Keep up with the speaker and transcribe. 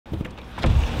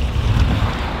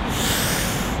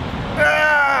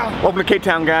Welcome to Cape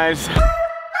Town, guys.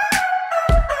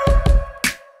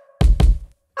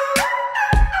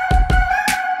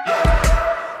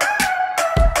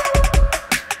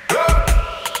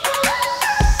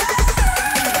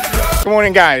 Good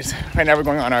morning, guys. Right now we're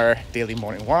going on our daily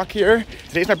morning walk here.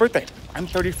 Today's my birthday. I'm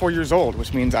 34 years old,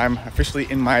 which means I'm officially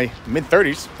in my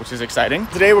mid-30s, which is exciting.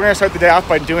 Today we're gonna start the day off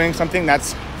by doing something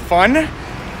that's fun,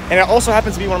 and it also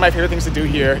happens to be one of my favorite things to do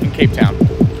here in Cape Town.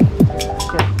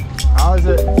 How is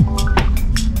it?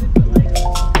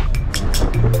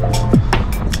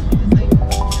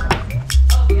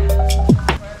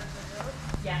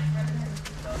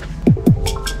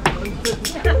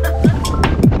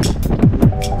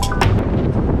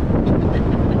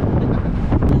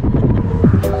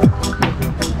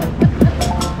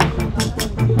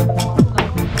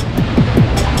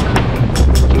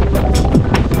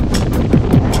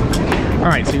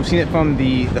 Alright, so you've seen it from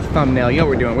the thumbnail. You know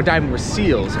what we're doing. We're diving with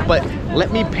seals, but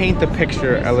let me paint the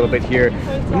picture a little bit here.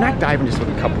 We're not diving just with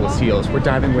a couple of seals. We're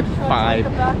diving with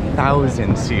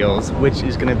 5,000 seals, which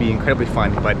is going to be incredibly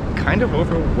fun, but kind of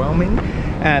overwhelming.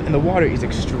 And the water is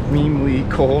extremely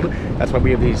cold. That's why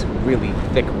we have these really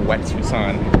thick wetsuits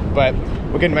on. But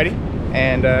we're getting ready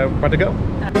and about to go.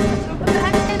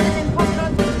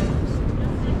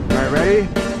 Alright, ready?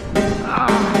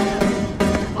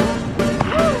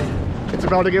 It's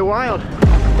about to get wild.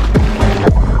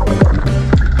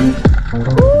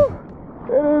 Woo!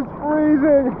 It is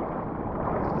freezing.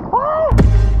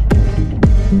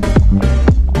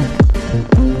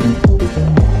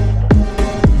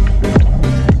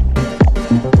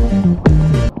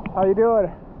 How you doing?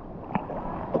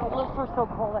 Those were so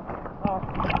cold.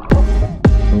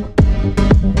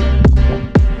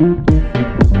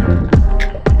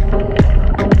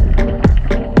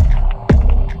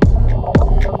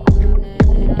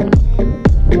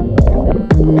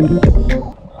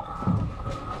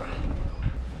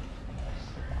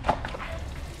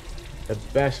 The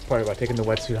best part about taking the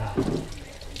wetsuit off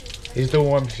is the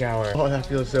warm shower. Oh, that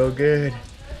feels so good.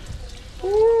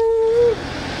 Woo.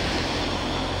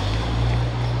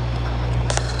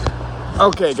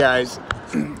 Okay, guys.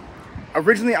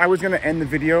 Originally, I was gonna end the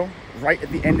video right at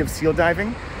the end of seal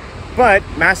diving, but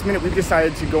last minute we've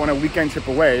decided to go on a weekend trip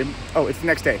away. Oh, it's the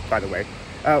next day, by the way.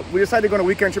 We decided to go on a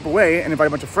weekend trip away and invite a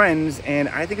bunch of friends, and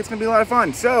I think it's gonna be a lot of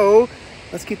fun. So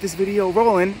let's keep this video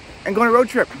rolling and go on a road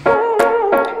trip.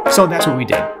 So that's what we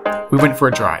did. We went for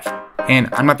a drive. And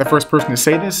I'm not the first person to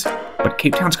say this, but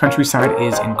Cape Town's countryside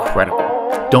is incredible.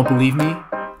 Don't believe me?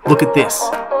 Look at this,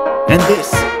 and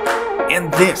this, and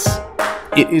this.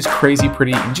 It is crazy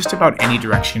pretty in just about any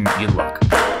direction you look.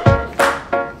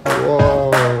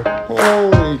 Whoa,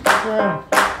 holy crap.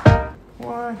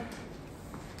 What?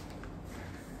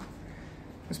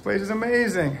 This place is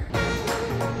amazing.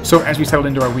 So as we settled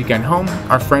into our weekend home,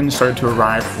 our friends started to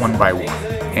arrive one by one.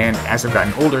 And as I've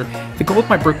gotten older, the goal of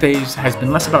my birthdays has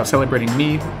been less about celebrating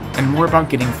me and more about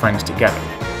getting friends together.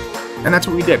 And that's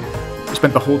what we did. We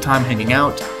spent the whole time hanging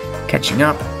out, catching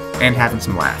up, and having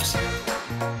some laughs.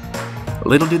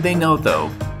 Little did they know, though,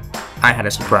 I had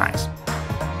a surprise.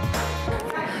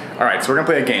 Alright, so we're gonna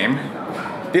play a game.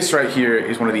 This right here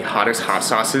is one of the hottest hot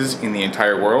sauces in the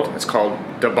entire world. It's called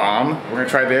Da Bomb. We're gonna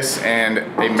try this and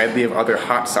a medley of other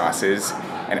hot sauces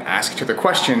and ask each other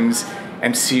questions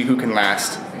and see who can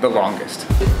last the longest.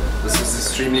 This is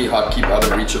extremely hot, keep out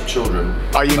of reach of children.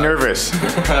 Are you nervous?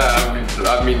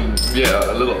 I mean,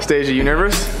 yeah, a little. Stage, are you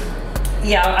nervous?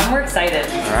 Yeah, I'm more excited.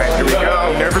 All right, here we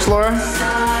go. Nervous, Laura?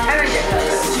 I don't get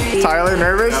nervous. Tyler,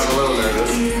 nervous? I'm a little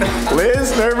nervous.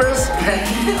 Liz, nervous?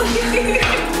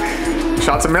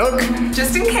 Shots of milk?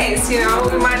 Just in case, you know,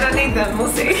 we might not need them.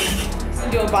 We'll see.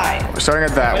 You'll buy. We're starting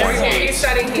at that one. You're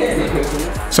starting here.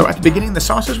 So at the beginning, the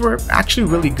sauces were actually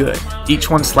really good. Each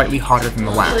one slightly hotter than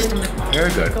the last.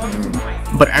 Very good.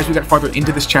 But as we got farther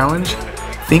into this challenge,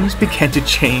 things began to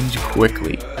change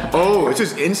quickly. Oh, it's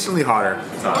just instantly hotter.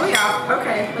 Oh yeah,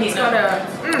 okay. He's got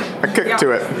a kick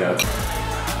to it. Yeah.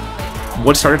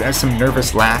 What started as some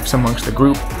nervous laughs amongst the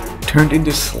group turned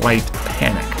into slight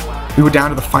panic. We were down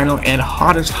to the final and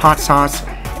hottest hot sauce,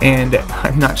 and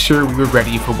I'm not sure we were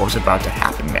ready for what was about to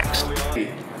happen next.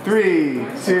 3,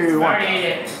 2, 1.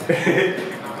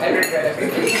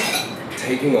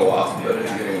 Taking a while, but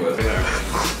it's getting worse.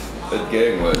 It's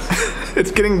getting worse.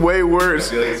 It's getting way worse.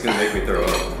 I feel like it's gonna make me throw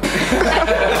up.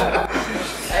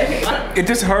 It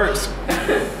just hurts.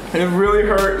 It really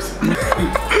hurts.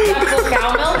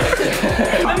 Cow milk?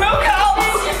 The milk helps!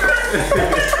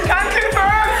 Can't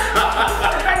confirm!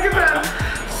 Can't confirm!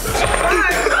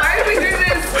 Why did we do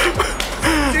this?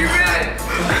 Stupid!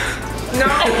 No!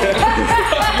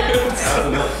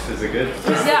 Is it good?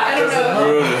 Yeah, I don't know.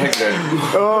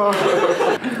 Oh,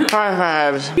 High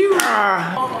fives.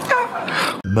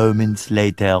 Moments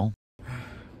later.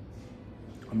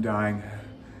 I'm dying.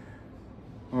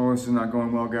 Oh, this is not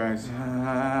going well, guys.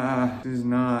 This is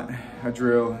not a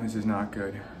drill. This is not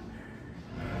good.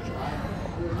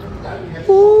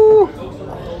 Woo!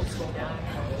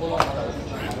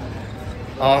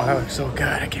 Oh, that looks so good.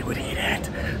 I can't wait to eat it.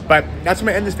 But that's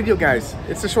when I end this video, guys.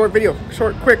 It's a short video.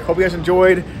 Short, quick. Hope you guys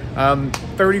enjoyed.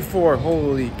 34.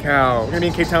 Holy cow. We're going to be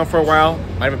in Cape Town for a while.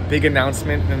 I have a big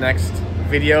announcement in the next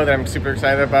video that I'm super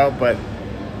excited about, but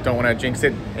don't want to jinx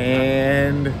it.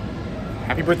 And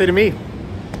happy birthday to me.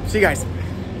 See you guys.